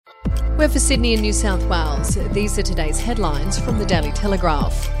We're for Sydney and New South Wales. These are today's headlines from the Daily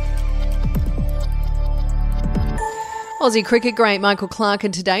Telegraph. Aussie cricket great Michael Clarke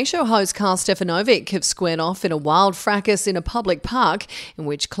and Today Show host Karl Stefanovic have squared off in a wild fracas in a public park in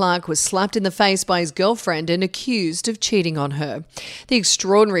which Clarke was slapped in the face by his girlfriend and accused of cheating on her. The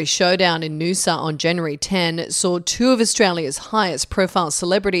extraordinary showdown in Noosa on January 10 saw two of Australia's highest profile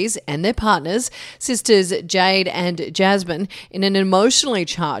celebrities and their partners, sisters Jade and Jasmine, in an emotionally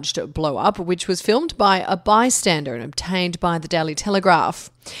charged blow-up which was filmed by a bystander and obtained by the Daily Telegraph.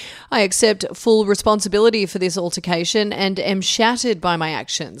 I accept full responsibility for this altercation and am shattered by my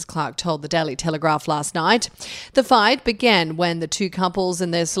actions, Clarke told the Daily Telegraph last night. The fight began when the two couples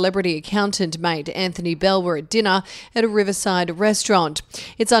and their celebrity accountant mate Anthony Bell were at dinner at a riverside restaurant.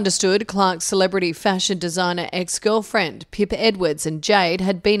 It's understood Clarke's celebrity fashion designer ex-girlfriend Pip Edwards and Jade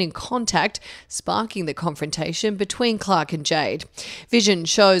had been in contact, sparking the confrontation between Clarke and Jade. Vision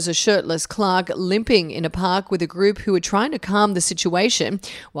shows a shirtless Clarke limping in a park with a group who were trying to calm the situation,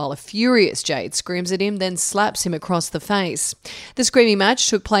 while a furious Jade screams at him, then slaps him across the face. The screaming match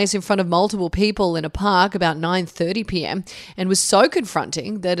took place in front of multiple people in a park about 9:30 p.m. and was so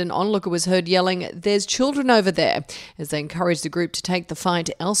confronting that an onlooker was heard yelling, "There's children over there," as they encouraged the group to take the fight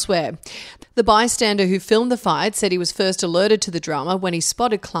elsewhere. The bystander who filmed the fight said he was first alerted to the drama when he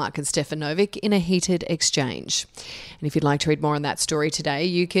spotted Clarke and Stefanovic in a heated exchange. And if you'd like to read more on that story today,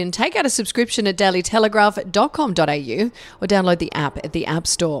 you can take out a subscription at dailytelegraph.com.au or download the app at the App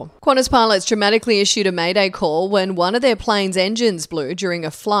Store. Qantas pilots dramatically issued a mayday call when one of their plane's engines blew during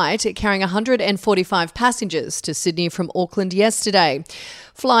a flight carrying 145 passengers to Sydney from Auckland yesterday.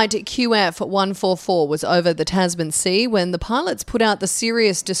 Flight QF144 was over the Tasman Sea when the pilots put out the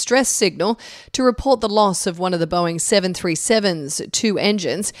serious distress signal to report the loss of one of the Boeing 737's two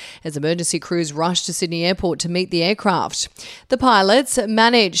engines as emergency crews rushed to Sydney Airport to meet the aircraft. The pilots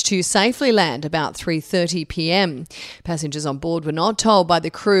managed to safely land about 3:30 p.m. Passengers on board were not told by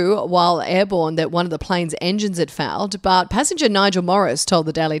the crew while airborne that one of the plane's engines had failed, but passenger Nigel Morris told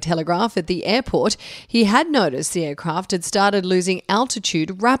the Daily Telegraph at the airport he had noticed the aircraft had started losing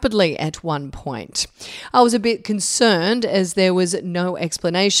altitude rapidly at one point. I was a bit concerned as there was no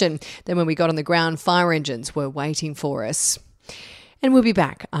explanation. Then when we got on the ground, fire engines were waiting for us. And we'll be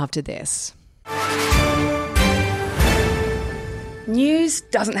back after this. News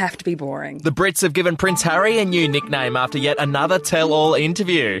doesn't have to be boring. The Brits have given Prince Harry a new nickname after yet another tell-all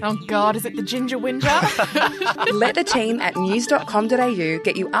interview. Oh God, is it the Ginger Whinger? Let the team at news.com.au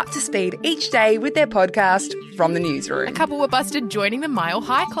get you up to speed each day with their podcast, From the Newsroom. A couple were busted joining the Mile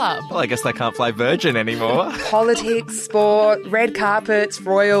High Club. Well, I guess they can't fly Virgin anymore. Politics, sport, red carpets,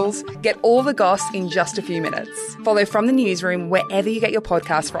 royals. Get all the goss in just a few minutes. Follow From the Newsroom wherever you get your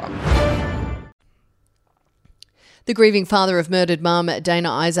podcast from. The grieving father of murdered mum,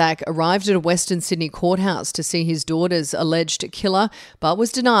 Dana Isaac, arrived at a Western Sydney courthouse to see his daughter's alleged killer, but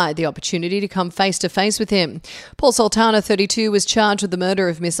was denied the opportunity to come face-to-face with him. Paul Sultana, 32, was charged with the murder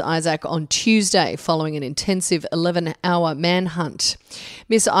of Miss Isaac on Tuesday following an intensive 11-hour manhunt.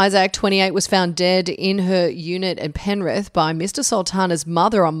 Miss Isaac, 28, was found dead in her unit at Penrith by Mr Sultana's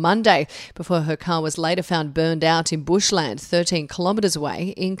mother on Monday before her car was later found burned out in bushland 13 kilometres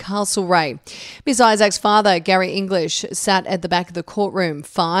away in Castlereagh. Miss Isaac's father, Gary English, sat at the back of the courtroom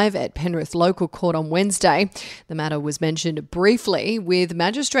 5 at Penrith Local Court on Wednesday. The matter was mentioned briefly, with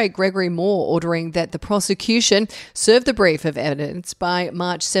Magistrate Gregory Moore ordering that the prosecution serve the brief of evidence by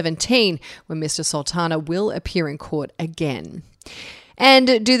March 17, when Mr Sultana will appear in court again.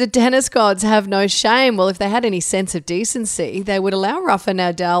 And do the tennis gods have no shame? Well, if they had any sense of decency, they would allow Rafa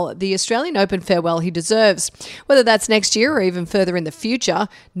Nadal the Australian Open farewell he deserves. Whether that's next year or even further in the future,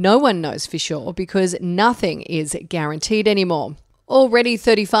 no one knows for sure because nothing is guaranteed anymore. Already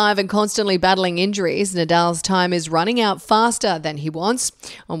 35 and constantly battling injuries, Nadal's time is running out faster than he wants.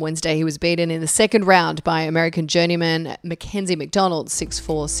 On Wednesday, he was beaten in the second round by American journeyman Mackenzie McDonald,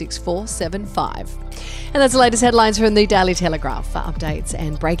 6-4, 6-4, 7-5. And that's the latest headlines from the Daily Telegraph. For updates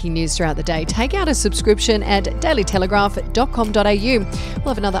and breaking news throughout the day, take out a subscription at dailytelegraph.com.au. We'll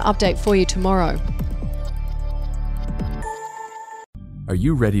have another update for you tomorrow. Are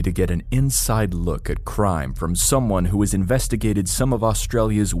you ready to get an inside look at crime from someone who has investigated some of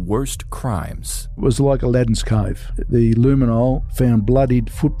Australia's worst crimes? It was like Aladdin's Cave. The luminol found bloodied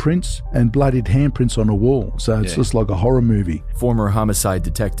footprints and bloodied handprints on a wall, so it's just like a horror movie. Former homicide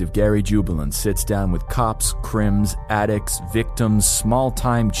detective Gary Jubilant sits down with cops, crims, addicts, victims,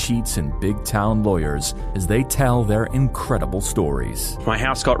 small-time cheats, and big-town lawyers as they tell their incredible stories. My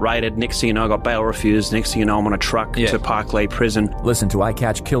house got raided. Next thing you know, I got bail refused. Next thing you know, I'm on a truck to Parklea Prison. Listen to to I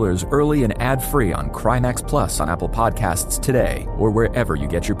Catch Killers early and ad-free on Crimex Plus on Apple Podcasts today or wherever you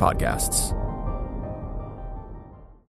get your podcasts.